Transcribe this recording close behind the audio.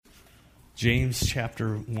James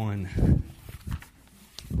chapter 1.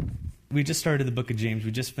 We just started the book of James. We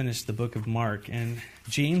just finished the book of Mark. And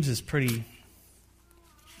James is pretty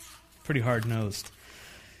hard-nosed.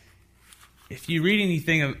 If you read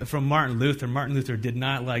anything from Martin Luther did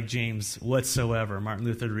not like James whatsoever. Martin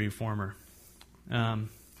Luther, the reformer. That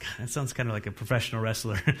sounds kind of like a professional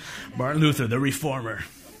wrestler. Martin Luther, the reformer.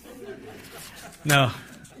 No,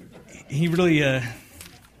 he really...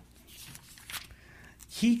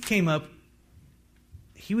 He came up,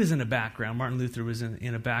 he was in a background, Martin Luther was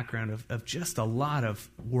in a background of just a lot of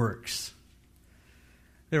works.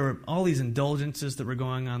 There were all these indulgences that were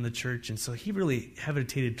going on in the church, and so he really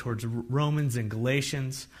gravitated towards Romans and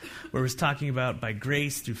Galatians, where it was talking about by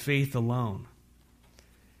grace through faith alone.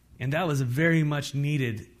 And that was a very much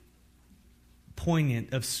needed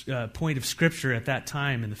point of Scripture at that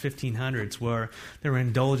time in the 1500s, where there were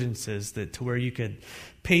indulgences to where you could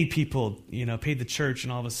pay people, pay the church,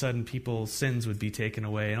 and all of a sudden people's sins would be taken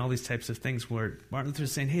away, and all these types of things where Martin Luther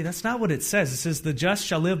was saying, hey, that's not what it says. It says the just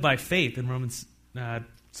shall live by faith in Romans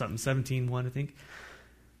 17:1, I think.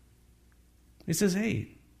 He says, hey,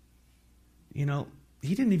 he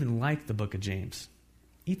didn't even like the book of James.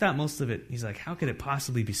 He thought most of it, he's like, how could it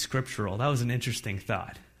possibly be scriptural? That was an interesting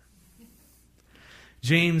thought.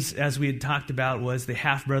 James, as we had talked about, was the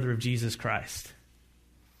half-brother of Jesus Christ.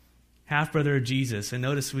 Half-brother of Jesus. And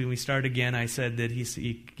notice when we start again, I said that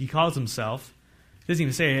he calls himself, he doesn't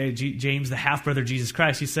even say, hey, James, the half-brother of Jesus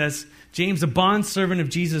Christ. He says, James, a bondservant of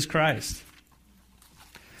Jesus Christ.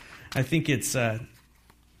 I think it's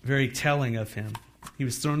very telling of him. He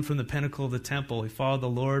was thrown from the pinnacle of the temple. He followed the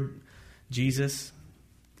Lord Jesus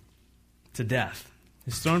to death. He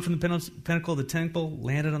was thrown from the pinnacle of the temple,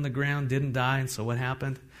 landed on the ground, didn't die, and so what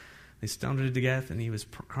happened? They stoned him to death, and he was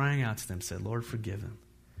crying out to them, said, Lord, forgive him.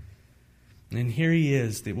 And here he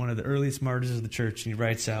is, one of the earliest martyrs of the church, and he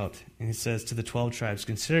writes out, and he says to the 12 tribes,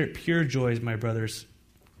 consider it pure joy, my brothers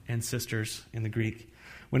and sisters in the Greek,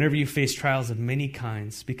 whenever you face trials of many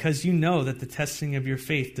kinds, because you know that the testing of your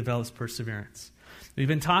faith develops perseverance. We've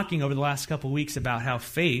been talking over the last couple of weeks about how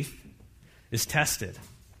faith is tested.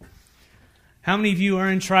 How many of you are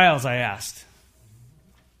in trials, I asked?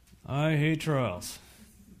 I hate trials.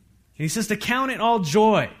 And he says to count it all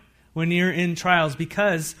joy when you're in trials,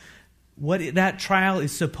 because what that trial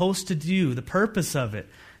is supposed to do, the purpose of it,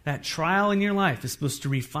 that trial in your life is supposed to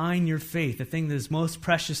refine your faith, the thing that is most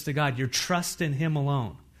precious to God, your trust in Him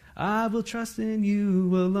alone. I will trust in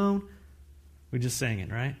you alone. We just sang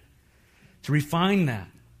it, right? To refine that.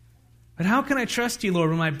 But how can I trust you,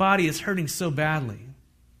 Lord, when my body is hurting so badly?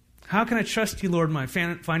 How can I trust you, Lord, when my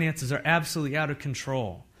finances are absolutely out of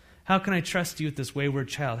control? How can I trust you with this wayward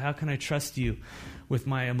child? How can I trust you with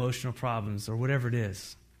my emotional problems or whatever it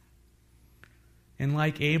is? And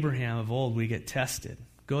like Abraham of old, we get tested.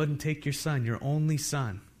 Go ahead and take your son, your only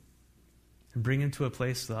son, and bring him to a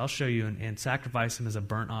place that I'll show you and sacrifice him as a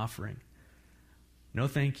burnt offering. No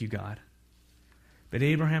thank you, God. But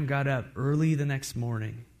Abraham got up early the next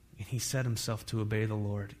morning, and he set himself to obey the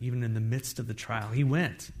Lord, even in the midst of the trial. He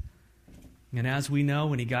went. And as we know,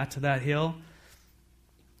 when he got to that hill,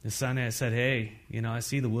 his son said, hey, I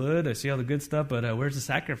see the wood, I see all the good stuff, but where's the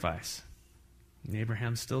sacrifice? And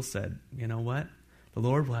Abraham still said, you know what? The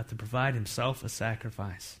Lord will have to provide himself a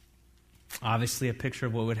sacrifice. Obviously a picture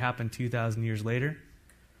of what would happen 2,000 years later.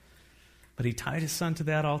 But he tied his son to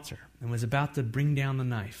that altar and was about to bring down the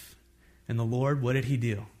knife. And the Lord, what did he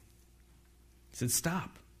do? He said,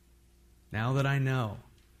 stop. Now that I know,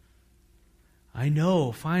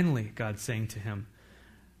 finally, God's saying to him,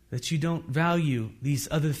 that you don't value these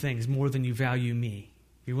other things more than you value me.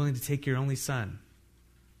 You're willing to take your only son.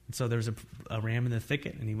 And so there was a ram in the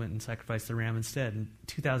thicket, and he went and sacrificed the ram instead. And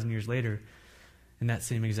 2,000 years later, in that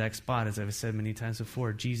same exact spot, as I've said many times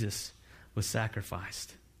before, Jesus was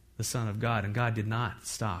sacrificed, the Son of God. And God did not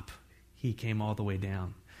stop. He came all the way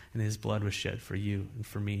down, and his blood was shed for you and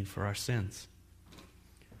for me and for our sins.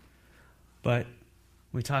 But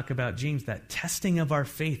we talk about James, that testing of our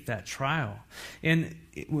faith, that trial. And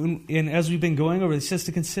as we've been going over, it says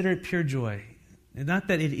to consider it pure joy. And not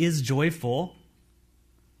that it is joyful.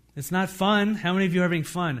 It's not fun. How many of you are having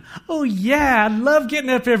fun? Oh yeah, I love getting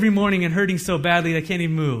up every morning and hurting so badly I can't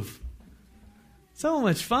even move. So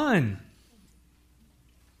much fun.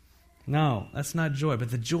 No, that's not joy.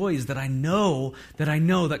 But the joy is that I know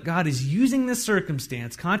that God is using this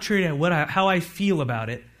circumstance, contrary to how I feel about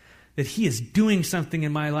it, that He is doing something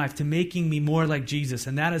in my life to making me more like Jesus.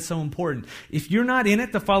 And that is so important. If you're not in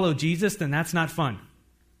it to follow Jesus, then that's not fun.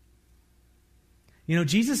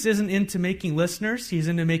 Jesus isn't into making listeners. He's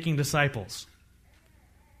into making disciples.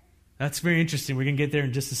 That's very interesting. We're going to get there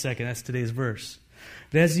in just a second. That's today's verse.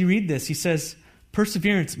 But as you read this, he says,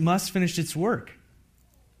 perseverance must finish its work.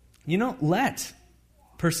 Let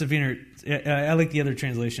perseverance. I like the other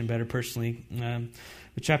translation better personally.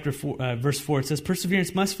 Chapter 4, verse 4, it says,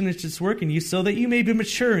 perseverance must finish its work in you so that you may be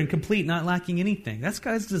mature and complete, not lacking anything. That's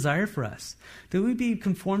God's desire for us, that we be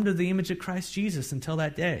conformed to the image of Christ Jesus until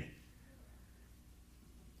that day.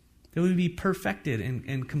 That we be perfected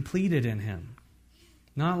and completed in him,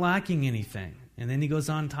 not lacking anything. And then he goes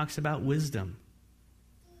on and talks about wisdom.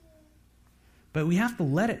 But we have to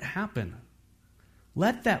let it happen.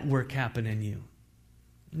 Let that work happen in you.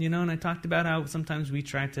 And I talked about how sometimes we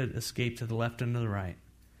try to escape to the left and to the right.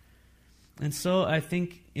 And so I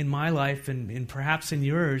think in my life and perhaps in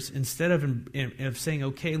yours, instead of saying,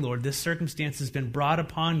 okay, Lord, this circumstance has been brought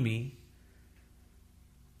upon me,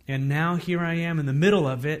 and now here I am in the middle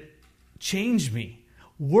of it, change me,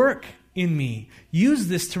 work in me, use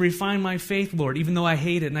this to refine my faith, Lord, even though I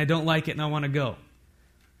hate it and I don't like it and I want to go.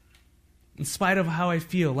 In spite of how I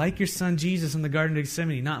feel, like your son Jesus in the Garden of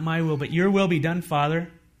Gethsemane, not my will, but your will be done, Father.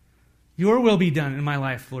 Your will be done in my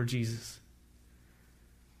life, Lord Jesus.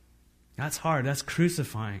 That's hard. That's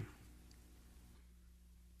crucifying.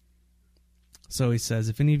 So he says,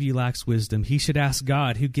 if any of you lacks wisdom, he should ask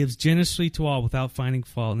God, who gives generously to all without finding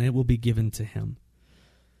fault, and it will be given to him.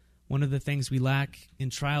 One of the things we lack in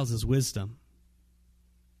trials is wisdom.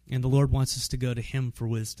 And the Lord wants us to go to him for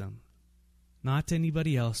wisdom. Not to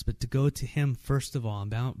anybody else, but to go to him first of all,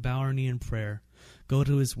 and bow our knee in prayer. Go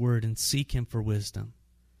to his word and seek him for wisdom.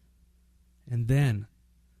 And then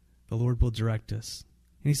the Lord will direct us.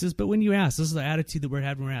 And he says, but when you ask, this is the attitude that we're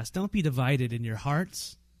having when we ask, don't be divided in your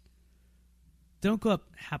hearts. Don't go up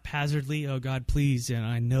haphazardly, oh God, please, and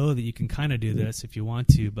I know that you can kind of do this if you want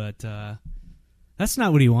to, but that's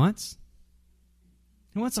not what he wants.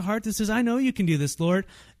 He wants a heart that says, I know you can do this, Lord.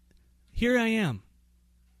 Here I am.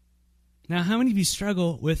 Now, how many of you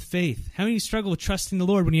struggle with faith? How many of you struggle with trusting the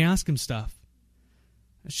Lord when you ask him stuff?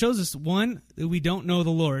 It shows us, one, that we don't know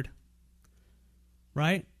the Lord,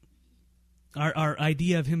 right? Our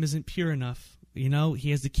idea of him isn't pure enough. He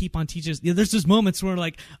has to keep on teaching us. There's just moments where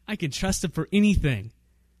I can trust him for anything,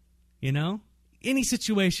 any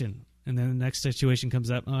situation. And then the next situation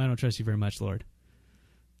comes up, I don't trust you very much, Lord.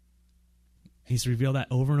 He's revealed that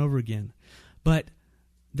over and over again. But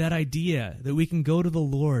that idea that we can go to the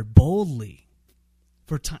Lord boldly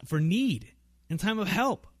for need, in time of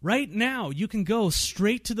help. Right now, you can go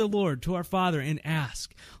straight to the Lord, to our Father, and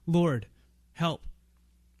ask, Lord, help.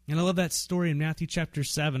 And I love that story in Matthew chapter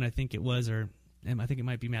 7, I think it was, or I think it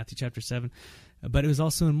might be Matthew chapter 7. But it was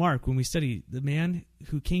also in Mark when we study the man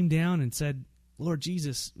who came down and said, Lord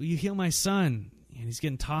Jesus, will you heal my son? And he's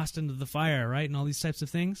getting tossed into the fire, right? And all these types of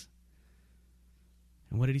things.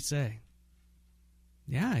 And what did he say?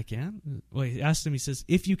 Yeah, I can. Well, he asked him, he says,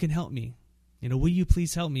 if you can help me, will you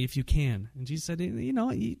please help me if you can? And Jesus said, what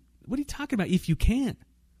are you talking about if you can?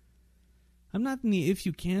 I'm not in the if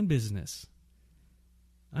you can business.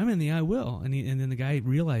 I'm in the I will. And then the guy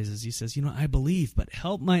realizes, he says, I believe, but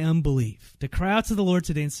help my unbelief. To cry out to the Lord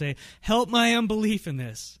today and say, help my unbelief in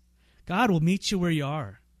this. God will meet you where you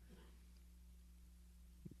are.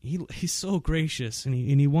 He's so gracious, and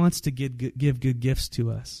he wants to give good gifts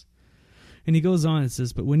to us. And he goes on and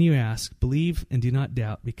says, but when you ask, believe and do not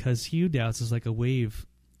doubt, because he who doubts is like a wave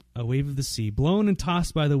of the sea, blown and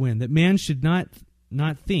tossed by the wind, that man should not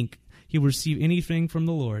think he will receive anything from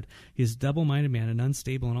the Lord. He is a double-minded man and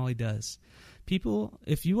unstable in all he does. People,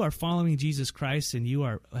 if you are following Jesus Christ and you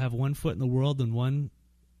have one foot in the world and one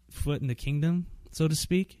foot in the kingdom, so to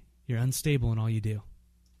speak, you're unstable in all you do.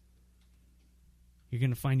 You're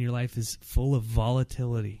going to find your life is full of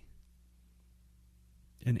volatility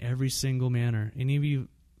in every single manner. Any of you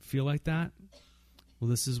feel like that? Well,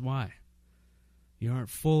 this is why. You aren't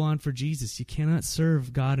full on for Jesus. You cannot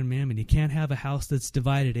serve God and mammon. You can't have a house that's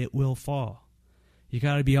divided. It will fall. You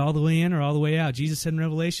got to be all the way in or all the way out. Jesus said in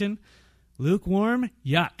Revelation, lukewarm,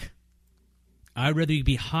 yuck. I'd rather you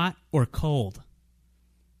be hot or cold.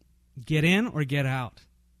 Get in or get out.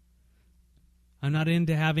 I'm not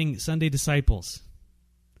into having Sunday disciples.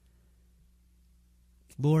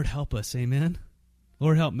 Lord, help us. Amen.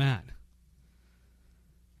 Lord, help Matt.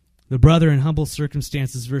 The brother in humble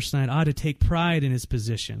circumstances, verse 9, ought to take pride in his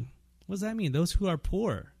position. What does that mean? Those who are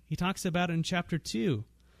poor. He talks about it in chapter 2.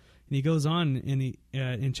 And he goes on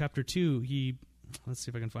in chapter 2, let's see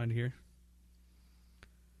if I can find it here.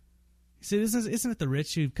 He said, isn't it the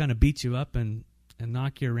rich who kind of beat you up and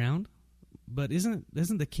knock you around? But isn't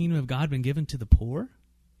the kingdom of God been given to the poor?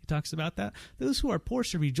 He talks about that. Those who are poor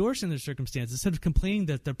should rejoice in their circumstances. Instead of complaining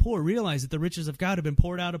that they're poor, realize that the riches of God have been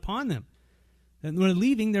poured out upon them. And when they're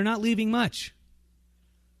leaving, they're not leaving much.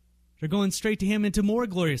 They're going straight to him into more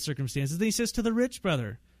glorious circumstances. Then he says to the rich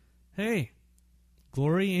brother, hey,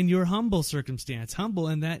 glory in your humble circumstance. Humble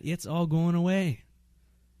in that it's all going away.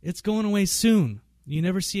 It's going away soon. You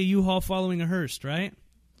never see a U-Haul following a hearse, right?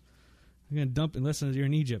 I'm going to dump it unless you're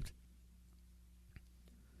in Egypt.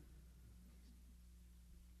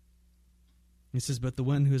 He says, but the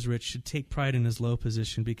one who is rich should take pride in his low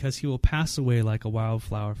position, because he will pass away like a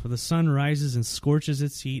wildflower. For the sun rises and scorches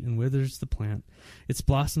its heat and withers the plant. Its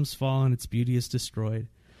blossoms fall and its beauty is destroyed.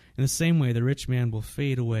 In the same way, the rich man will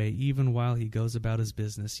fade away even while he goes about his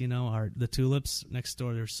business. You know, the tulips next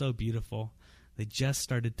door, they're so beautiful. They just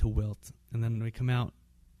started to wilt. And then we come out,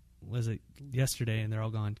 was it yesterday, and they're all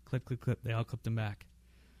gone. Clip, clip, clip. They all clipped them back.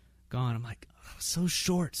 Gone. I'm like, oh, so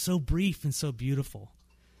short, so brief, and so beautiful.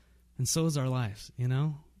 And so is our lives, you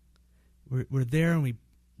know? We're there and we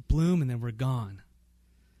bloom and then we're gone.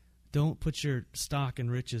 Don't put your stock in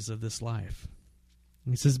riches of this life.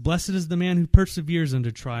 And he says, blessed is the man who perseveres under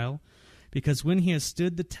trial, because when he has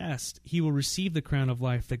stood the test, he will receive the crown of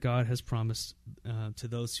life that God has promised to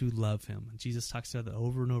those who love him. And Jesus talks about that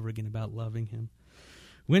over and over again, about loving him.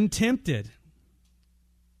 When tempted,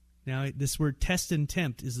 now this word test and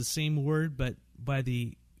tempt is the same word, but by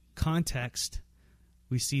the context,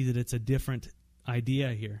 we see that it's a different idea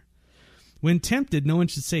here. When tempted, no one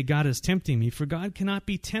should say, God is tempting me, for God cannot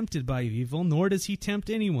be tempted by evil, nor does he tempt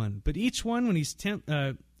anyone. But each one is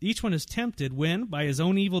tempted when, by his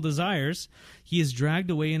own evil desires, he is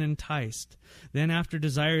dragged away and enticed. Then after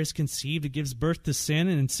desire is conceived, it gives birth to sin,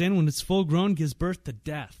 and sin, when it's full grown, gives birth to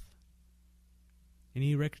death. And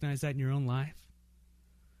you recognize that in your own life?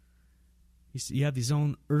 You have these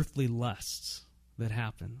own earthly lusts that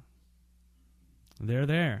happen. They're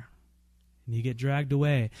there. And you get dragged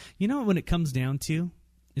away. You know what it comes down to?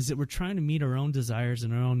 Is that we're trying to meet our own desires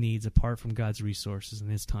and our own needs apart from God's resources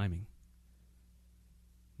and his timing.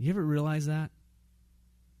 You ever realize that?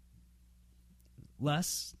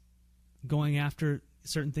 Less going after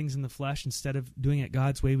certain things in the flesh, instead of doing it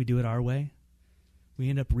God's way, we do it our way. We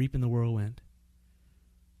end up reaping the whirlwind.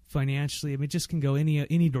 Financially, I mean, it just can go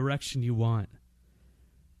any direction you want.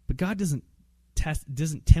 But God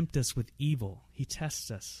doesn't tempt us with evil. He tests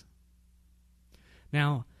us.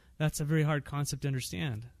 Now, that's a very hard concept to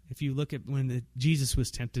understand. If you look at when Jesus was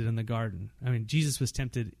tempted in the garden, I mean, Jesus was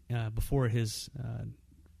tempted before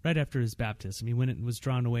right after his baptism. He went and was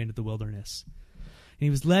drawn away into the wilderness. And he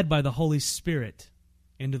was led by the Holy Spirit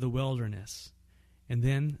into the wilderness. And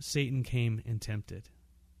then Satan came and tempted.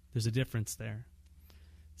 There's a difference there.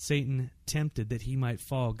 Satan tempted that he might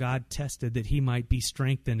fall. God tested that he might be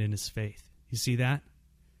strengthened in his faith. You see that?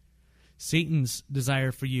 Satan's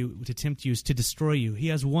desire for you, to tempt you, is to destroy you. He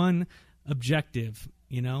has one objective,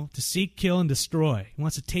 to seek, kill, and destroy. He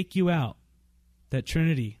wants to take you out. That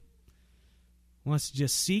Trinity. He wants to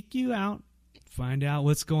just seek you out, find out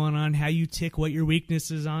what's going on, how you tick, what your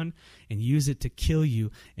weakness is on, and use it to kill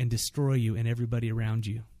you and destroy you and everybody around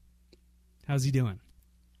you. How's he doing?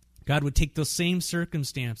 God would take those same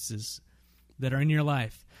circumstances that are in your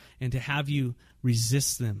life and to have you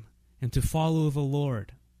resist them and to follow the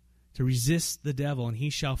Lord, to resist the devil, and he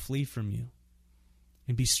shall flee from you,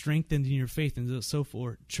 and be strengthened in your faith, and so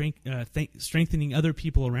forth, strengthening other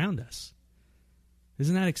people around us.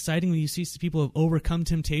 Isn't that exciting when you see people have overcome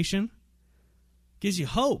temptation? It gives you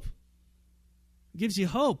hope. It gives you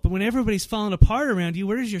hope. But when everybody's falling apart around you,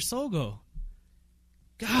 where does your soul go?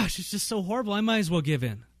 Gosh, it's just so horrible. I might as well give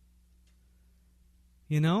in.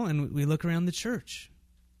 And we look around the church.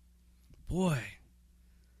 Boy,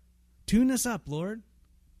 tune us up, Lord.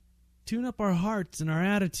 Tune up our hearts and our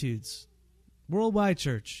attitudes. Worldwide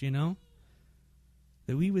church,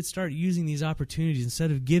 that we would start using these opportunities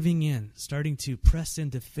instead of giving in, starting to press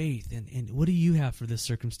into faith. And what do you have for this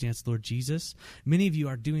circumstance, Lord Jesus? Many of you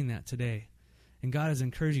are doing that today. And God is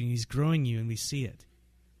encouraging you. He's growing you, and we see it.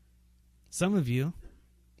 Some of you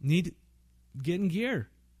need to get in gear.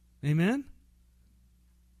 Amen?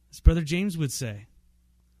 As Brother James would say,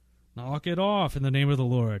 knock it off in the name of the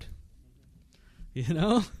Lord.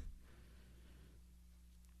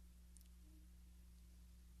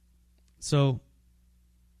 So,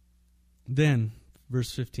 then,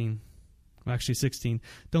 verse 15, actually 16,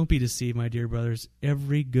 don't be deceived, my dear brothers.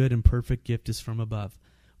 Every good and perfect gift is from above.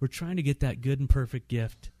 We're trying to get that good and perfect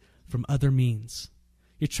gift from other means.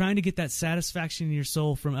 You're trying to get that satisfaction in your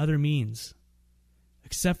soul from other means,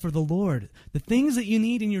 except for the Lord. The things that you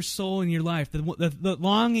need in your soul and your life, the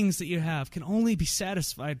longings that you have, can only be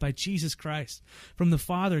satisfied by Jesus Christ, from the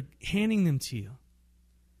Father handing them to you.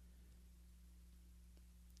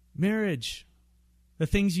 Marriage, the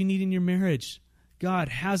things you need in your marriage, God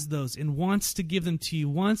has those and wants to give them to you,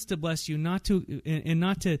 wants to bless you, not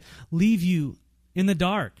to leave you in the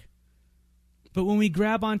dark. But when we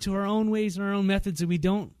grab onto our own ways and our own methods and we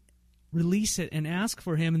don't release it and ask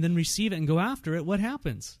for him and then receive it and go after it, what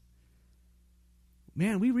happens?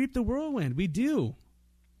 Man, we reap the whirlwind. We do.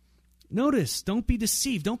 Notice, don't be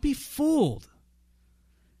deceived. Don't be fooled.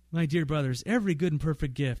 My dear brothers, every good and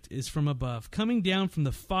perfect gift is from above, coming down from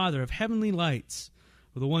the Father of heavenly lights.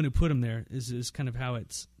 Well, the one who put him there is kind of how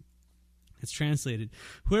it's translated.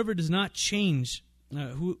 Whoever does not change,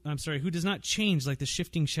 who does not change like the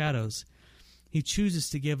shifting shadows, he chooses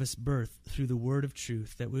to give us birth through the word of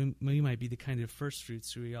truth, that we might be the kind of first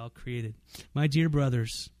fruits we all created. My dear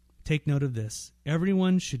brothers, take note of this.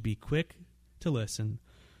 Everyone should be quick to listen,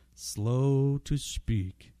 slow to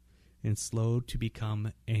speak, and slow to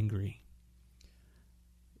become angry.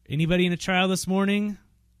 Anybody in a trial this morning?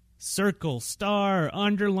 Circle, star,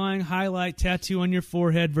 underline, highlight, tattoo on your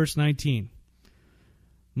forehead, verse 19.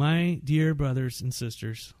 My dear brothers and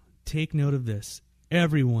sisters, take note of this.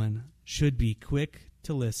 Everyone should be quick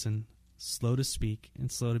to listen, slow to speak,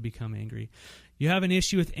 and slow to become angry. You have an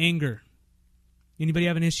issue with anger. Anybody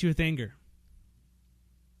have an issue with anger?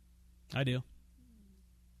 I do.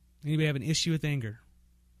 Anybody have an issue with anger?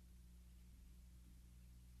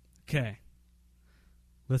 Okay.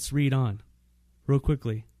 Let's read on real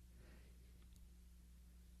quickly.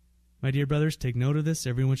 My dear brothers, take note of this.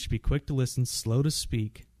 Everyone should be quick to listen, slow to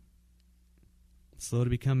speak, slow to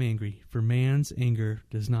become angry. For man's anger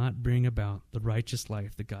does not bring about the righteous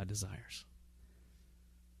life that God desires.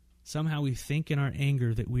 Somehow we think in our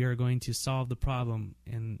anger that we are going to solve the problem,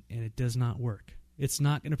 and it does not work. It's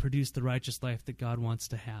not going to produce the righteous life that God wants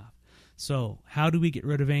to have. So how do we get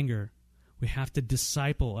rid of anger? We have to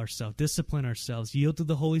disciple ourselves, discipline ourselves, yield to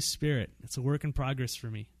the Holy Spirit. It's a work in progress for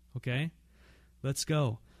me, okay? Let's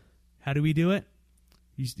go. How do we do it?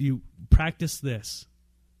 You practice this.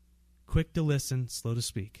 Quick to listen, slow to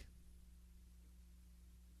speak.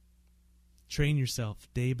 Train yourself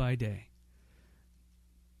day by day.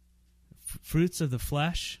 Fruits of the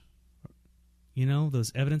flesh,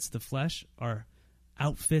 those evidence of the flesh are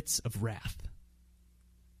outfits of wrath.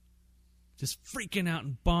 Just freaking out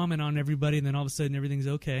and bombing on everybody, and then all of a sudden everything's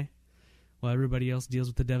okay, while everybody else deals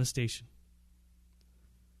with the devastation.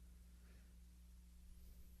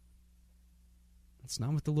 It's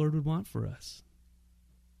not what the Lord would want for us.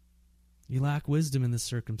 You lack wisdom in this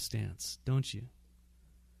circumstance, don't you?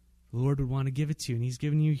 The Lord would want to give it to you, and he's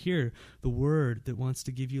given you here the word that wants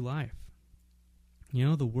to give you life.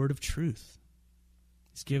 The word of truth.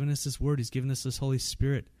 He's given us his word. He's given us his Holy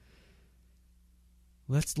Spirit.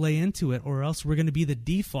 Let's lay into it, or else we're going to be the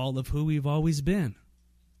default of who we've always been.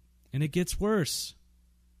 And it gets worse.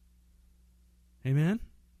 Amen?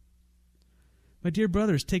 My dear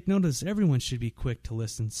brothers, take notice. Everyone should be quick to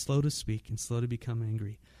listen, slow to speak, and slow to become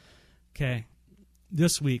angry. Okay,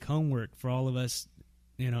 this week, homework for all of us,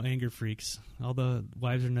 anger freaks. All the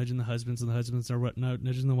wives are nudging the husbands, and the husbands are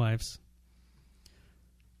nudging the wives.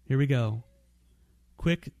 Here we go.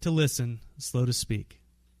 Quick to listen, slow to speak.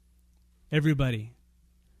 Everybody,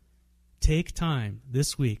 take time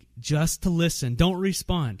this week just to listen. Don't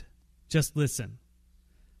respond. Just listen.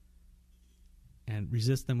 And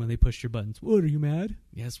resist them when they push your buttons. What, are you mad?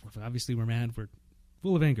 Yes, obviously we're mad. We're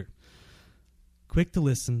full of anger. Quick to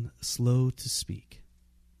listen, slow to speak.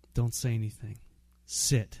 Don't say anything.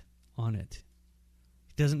 Sit on it.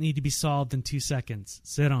 It doesn't need to be solved in 2 seconds.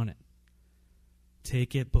 Sit on it.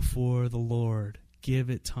 Take it before the Lord. Give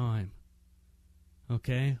it time.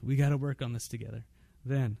 Okay? We got to work on this together.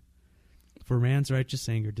 Then, for man's righteous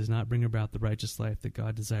anger does not bring about the righteous life that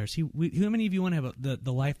God desires. How many of you want to have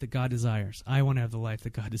the life that God desires? I want to have the life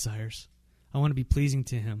that God desires. I want to be pleasing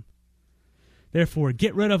to him. Therefore,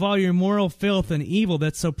 get rid of all your moral filth and evil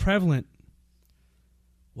that's so prevalent.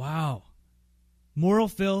 Wow. Moral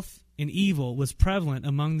filth and evil was prevalent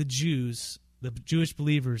among the Jews, the Jewish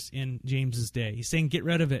believers in James's day. He's saying get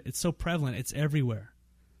rid of it. It's so prevalent. It's everywhere.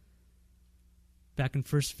 Back in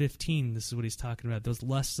verse 15, this is what he's talking about, those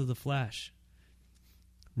lusts of the flesh.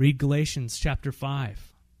 Read Galatians chapter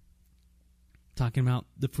 5, talking about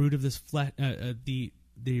the fruit of this flesh,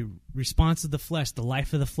 the response of the flesh, the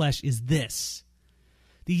life of the flesh is this.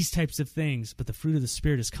 These types of things, but the fruit of the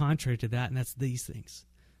Spirit is contrary to that, and that's these things.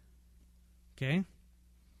 Okay?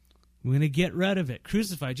 We're going to get rid of it.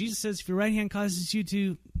 Crucify. Jesus says if your right hand causes you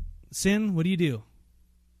to sin, what do?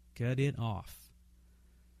 Cut it off.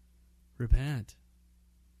 Repent.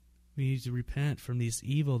 We need to repent from this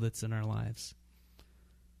evil that's in our lives.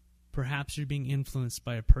 Perhaps you're being influenced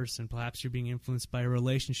by a person. Perhaps you're being influenced by a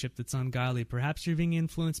relationship that's ungodly. Perhaps you're being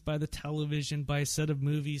influenced by the television, by a set of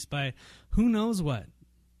movies, by who knows what.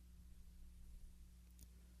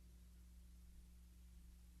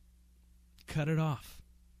 Cut it off.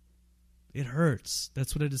 It hurts.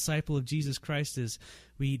 That's what a disciple of Jesus Christ is.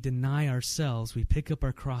 We deny ourselves, we pick up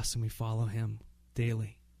our cross, and we follow him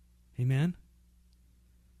daily. Amen?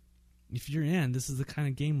 If you're in, this is the kind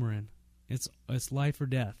of game we're in. It's life or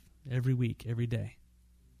death every week, every day.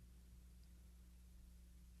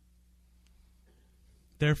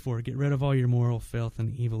 Therefore, get rid of all your moral filth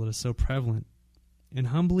and evil that is so prevalent, and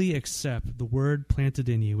humbly accept the word planted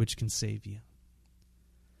in you, which can save you.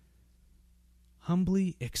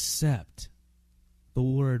 Humbly accept the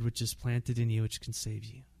word which is planted in you, which can save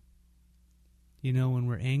you. You know, when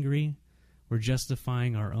we're angry, we're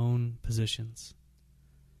justifying our own positions.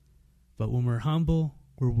 But when we're humble,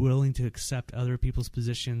 we're willing to accept other people's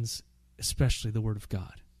positions, especially the word of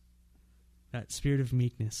God. That spirit of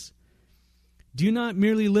meekness. Do not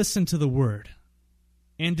merely listen to the word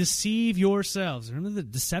and deceive yourselves. Remember, the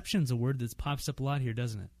deception's a word that pops up a lot here,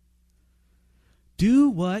 doesn't it? Do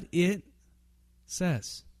what it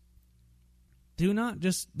says. Do not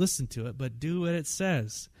just listen to it, but do what it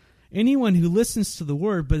says. Anyone who listens to the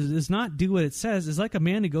word but does not do what it says is like a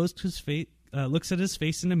man who goes to his face, looks at his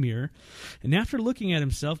face in a mirror, and after looking at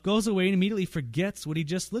himself, goes away and immediately forgets what he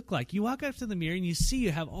just looked like. You walk up to the mirror and you see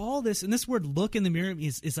you have all this, and this word look in the mirror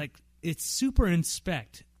is like, it's super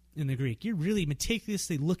inspect in the Greek. You're really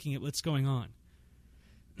meticulously looking at what's going on.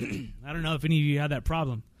 I don't know if any of you have that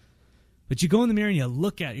problem. But you go in the mirror and you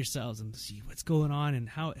look at yourselves and see what's going on and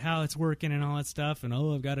how it's working and all that stuff. And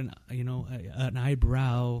I've got an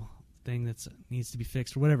eyebrow thing that needs to be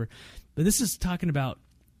fixed or whatever. But this is talking about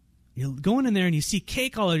you're going in there and you see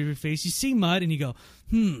cake all over your face. You see mud and you go,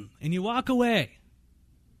 and you walk away.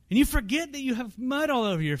 And you forget that you have mud all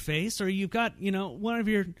over your face, or you've got, one of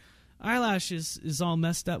your eyelashes is all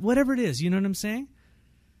messed up. Whatever it is, you know what I'm saying?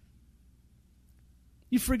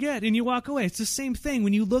 You forget and you walk away. It's the same thing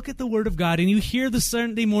when you look at the Word of God and you hear the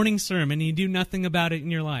Sunday morning sermon and you do nothing about it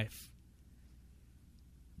in your life.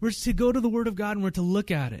 We're to go to the Word of God and we're to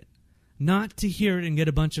look at it, not to hear it and get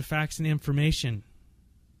a bunch of facts and information.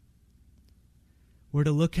 We're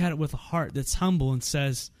to look at it with a heart that's humble and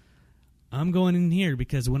says, I'm going in here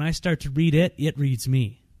because when I start to read it, it reads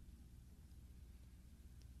me.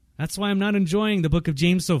 That's why I'm not enjoying the book of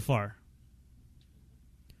James so far.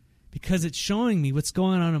 Because it's showing me what's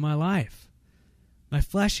going on in my life. My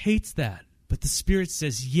flesh hates that. But the Spirit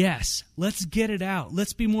says, yes, let's get it out.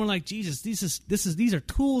 Let's be more like Jesus. These are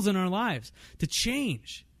tools in our lives to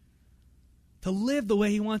change. To live the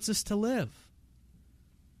way He wants us to live.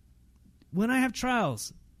 When I have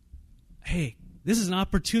trials, hey, this is an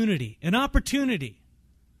opportunity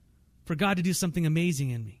for God to do something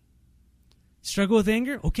amazing in me. Struggle with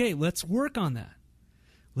anger? Okay, let's work on that.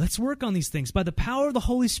 Let's work on these things. By the power of the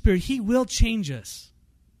Holy Spirit, He will change us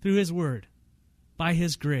through His Word, by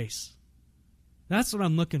His grace. That's what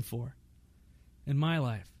I'm looking for in my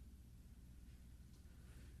life.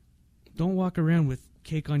 Don't walk around with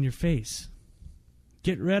cake on your face.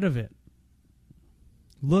 Get rid of it.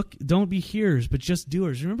 Look, don't be hearers, but just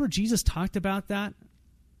doers. Remember Jesus talked about that?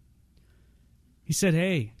 He said,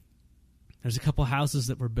 hey, there's a couple houses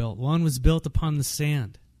that were built. One was built upon the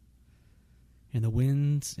sand. And the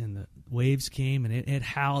winds and the waves came, and it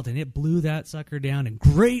howled, and it blew that sucker down, and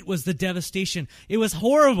great was the devastation. It was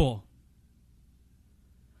horrible.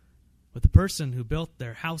 But the person who built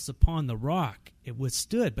their house upon the rock, it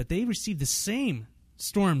withstood, but they received the same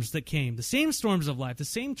storms that came, the same storms of life, the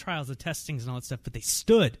same trials, the testings, and all that stuff, but they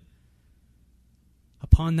stood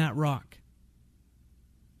upon that rock.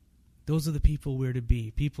 Those are the people we're to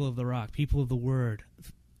be, people of the rock, people of the Word.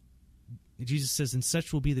 Jesus says, and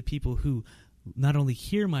such will be the people who not only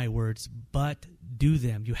hear my words, but do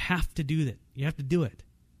them. You have to do that. You have to do it.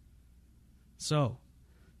 So,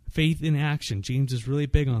 faith in action. James is really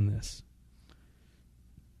big on this.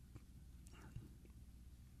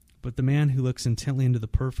 But the man who looks intently into the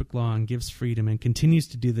perfect law and gives freedom and continues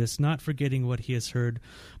to do this, not forgetting what he has heard,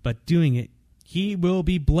 but doing it, he will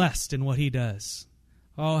be blessed in what he does.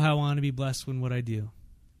 Oh, how I want to be blessed in what I do.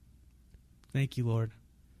 Thank you, Lord.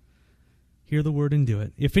 Hear the word and do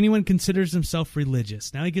it. If anyone considers himself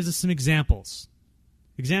religious. Now he gives us some examples.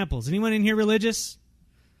 Examples. Anyone in here religious?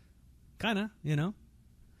 Kind of,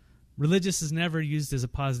 Religious is never used as a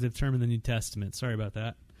positive term in the New Testament. Sorry about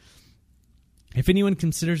that. If anyone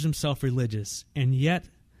considers himself religious and yet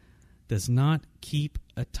does not keep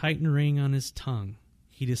a tight ring on his tongue,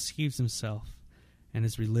 he deceives himself and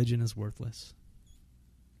his religion is worthless.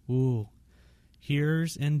 Ooh.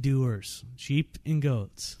 Hearers and doers, sheep and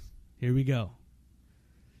goats. Here we go.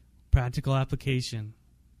 Practical application.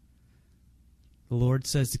 The Lord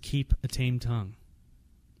says to keep a tame tongue.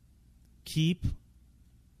 Keep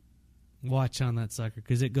watch on that sucker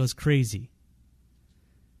because it goes crazy.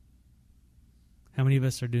 How many of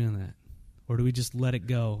us are doing that? Or do we just let it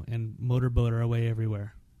go and motorboat our way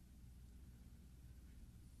everywhere?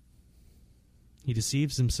 He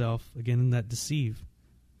deceives himself, again in that deceive.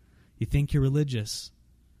 You think you're religious,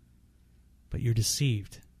 but you're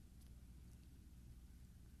deceived.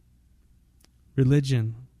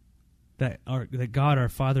 Religion that God our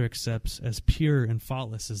Father accepts as pure and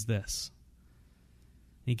faultless is this.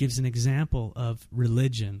 He gives an example of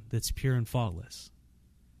religion that's pure and faultless.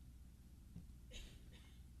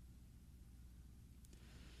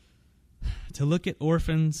 To look at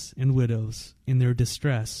orphans and widows in their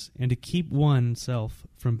distress and to keep oneself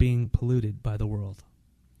from being polluted by the world.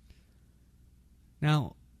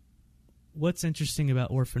 Now, what's interesting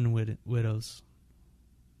about orphan widows?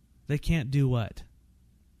 They can't do what?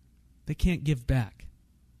 They can't give back.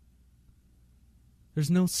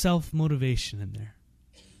 There's no self-motivation in there.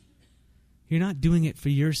 You're not doing it for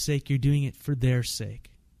your sake, you're doing it for their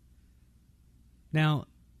sake. Now,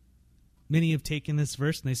 many have taken this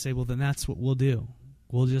verse and they say, well, then that's what we'll do.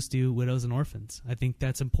 We'll just do widows and orphans. I think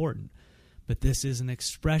that's important. But this is an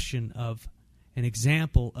expression of an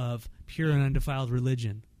example of pure and undefiled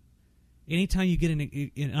religion. Anytime you get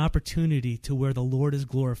an opportunity to where the Lord is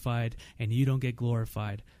glorified and you don't get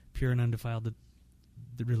glorified, pure and undefiled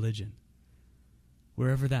the religion,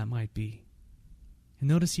 wherever that might be. And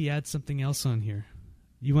notice he adds something else on here.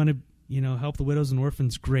 You want to, help the widows and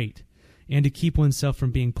orphans, great, and to keep oneself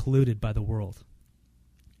from being polluted by the world.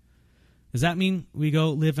 Does that mean we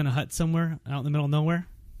go live in a hut somewhere out in the middle of nowhere?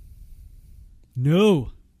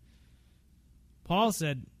 No. Paul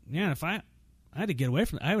said, man, if I had to get away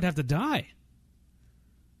from it, I would have to die.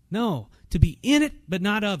 No, to be in it, but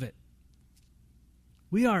not of it.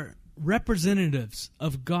 We are representatives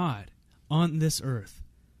of God on this earth.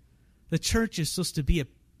 The church is supposed to be a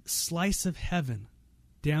slice of heaven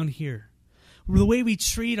down here. The way we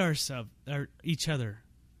treat each other,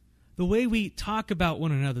 the way we talk about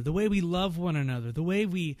one another, the way we love one another, the way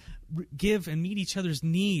we give and meet each other's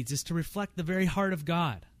needs is to reflect the very heart of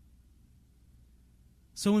God.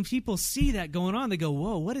 So when people see that going on, they go,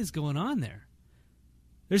 whoa, what is going on there?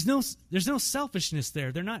 There's no selfishness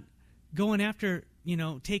there. They're not going after,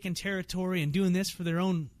 taking territory and doing this for their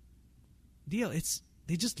own deal.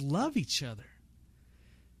 They just love each other.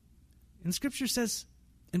 And Scripture says,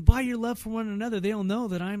 and by your love for one another, they'll know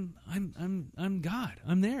that I'm God.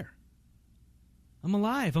 I'm there. I'm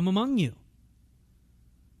alive. I'm among you.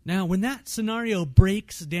 Now, when that scenario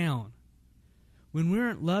breaks down, when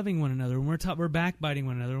we're loving one another, when we're backbiting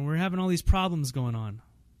one another, when we're having all these problems going on,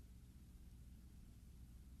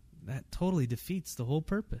 that totally defeats the whole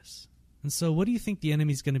purpose. And so what do you think the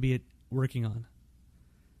enemy's going to be working on?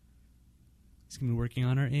 He's going to be working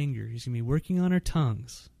on our anger. He's going to be working on our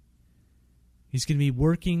tongues. He's going to be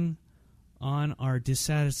working on our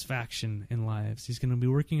dissatisfaction in lives. He's going to be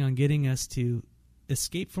working on getting us to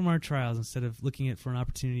escape from our trials instead of looking at for an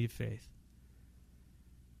opportunity of faith.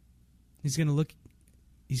 He's going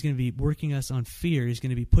to be working us on fear. He's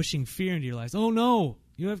going to be pushing fear into your lives. Oh no,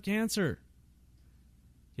 you have cancer.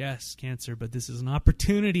 Yes, cancer, but this is an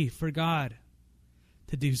opportunity for God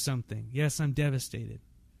to do something. Yes, I'm devastated,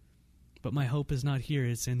 but my hope is not here.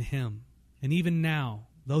 It's in Him. And even now,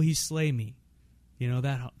 though He slay me,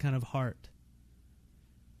 that kind of heart.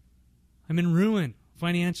 I'm in ruin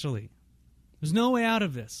financially. There's no way out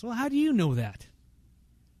of this. Well, how do you know that?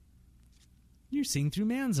 You're seeing through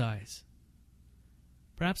man's eyes.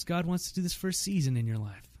 Perhaps God wants to do this for a season in your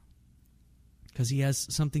life because He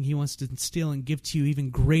has something He wants to instill and give to you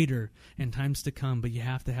even greater in times to come, but you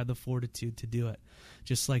have to have the fortitude to do it,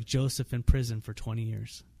 just like Joseph in prison for 20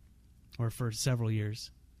 years or for several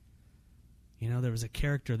years. There was a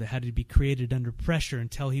character that had to be created under pressure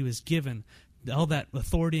until he was given all that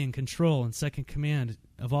authority and control and second command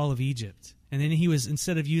of all of Egypt. And then he was,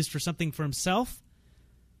 instead of used for something for himself,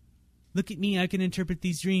 look at me, I can interpret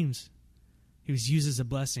these dreams. He was used as a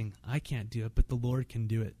blessing. I can't do it, but the Lord can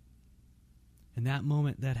do it. And that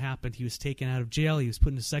moment that happened, he was taken out of jail, he was put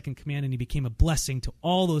into second command, and he became a blessing to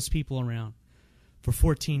all those people around for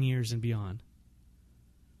 14 years and beyond.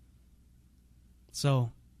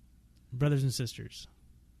 So, brothers and sisters,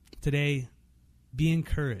 today, be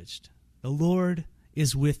encouraged. The Lord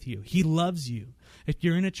is with you. He loves you. If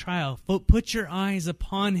you're in a trial, put your eyes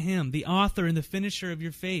upon Him, the author and the finisher of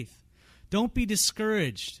your faith. Don't be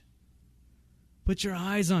discouraged. Put your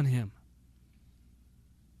eyes on Him.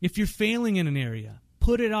 If you're failing in an area,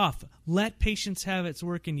 put it off. Let patience have its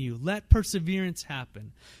work in you. Let perseverance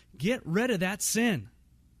happen. Get rid of that sin.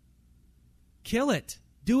 Kill it.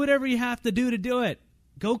 Do whatever you have to do it.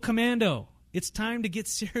 Go commando. It's time to get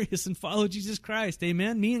serious and follow Jesus Christ.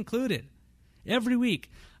 Amen? Me included. Every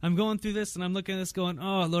week, I'm going through this and I'm looking at this going,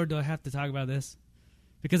 oh, Lord, do I have to talk about this?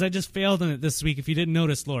 Because I just failed in it this week, if you didn't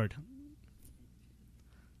notice, Lord.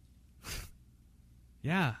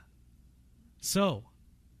 Yeah. So,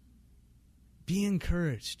 be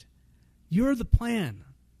encouraged. You're the plan.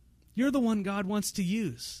 You're the one God wants to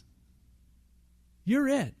use. You're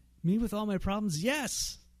it. Me with all my problems?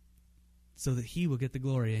 Yes. So that He will get the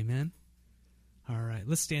glory. Amen? All right,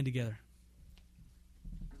 let's stand together.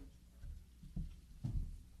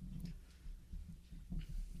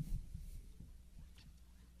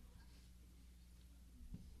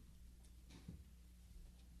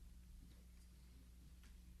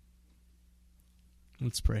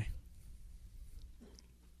 Let's pray.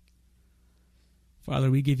 Father,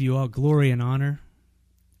 we give you all glory and honor.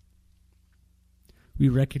 We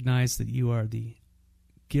recognize that you are the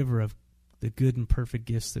giver of the good and perfect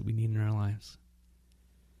gifts that we need in our lives.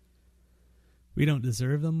 We don't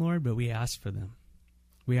deserve them, Lord, but we ask for them.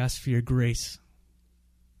 We ask for your grace,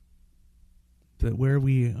 that where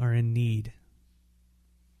we are in need,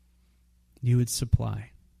 you would supply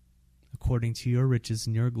according to your riches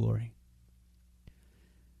and your glory.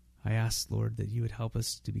 I ask, Lord, that you would help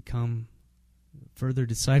us to become further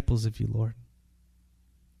disciples of you, Lord.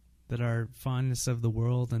 That our fondness of the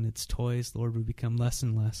world and its toys, Lord, would become less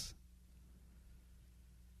and less.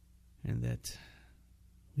 And that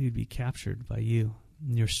we would be captured by you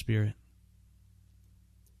and your Spirit.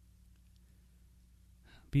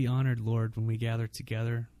 Be honored, Lord, when we gather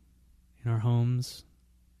together in our homes,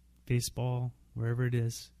 baseball, wherever it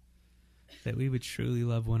is, that we would truly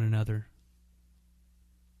love one another.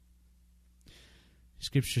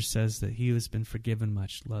 Scripture says that he who has been forgiven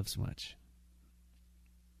much loves much.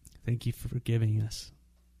 Thank you for forgiving us.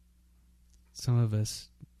 Some of us,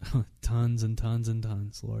 tons and tons and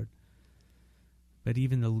tons, Lord. But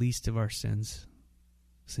even the least of our sins,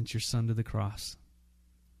 sent your Son to the cross.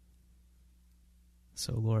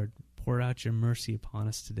 So, Lord, pour out your mercy upon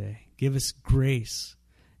us today. Give us grace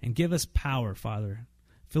and give us power, Father.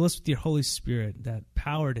 Fill us with your Holy Spirit, that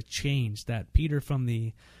power to change, that Peter from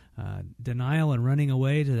the denial and running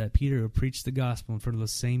away to that Peter who preached the gospel in front of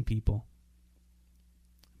those same people.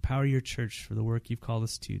 Empower your church for the work you've called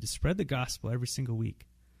us to spread the gospel every single week.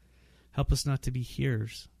 Help us not to be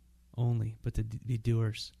hearers only, but to be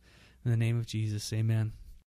doers. In the name of Jesus, amen.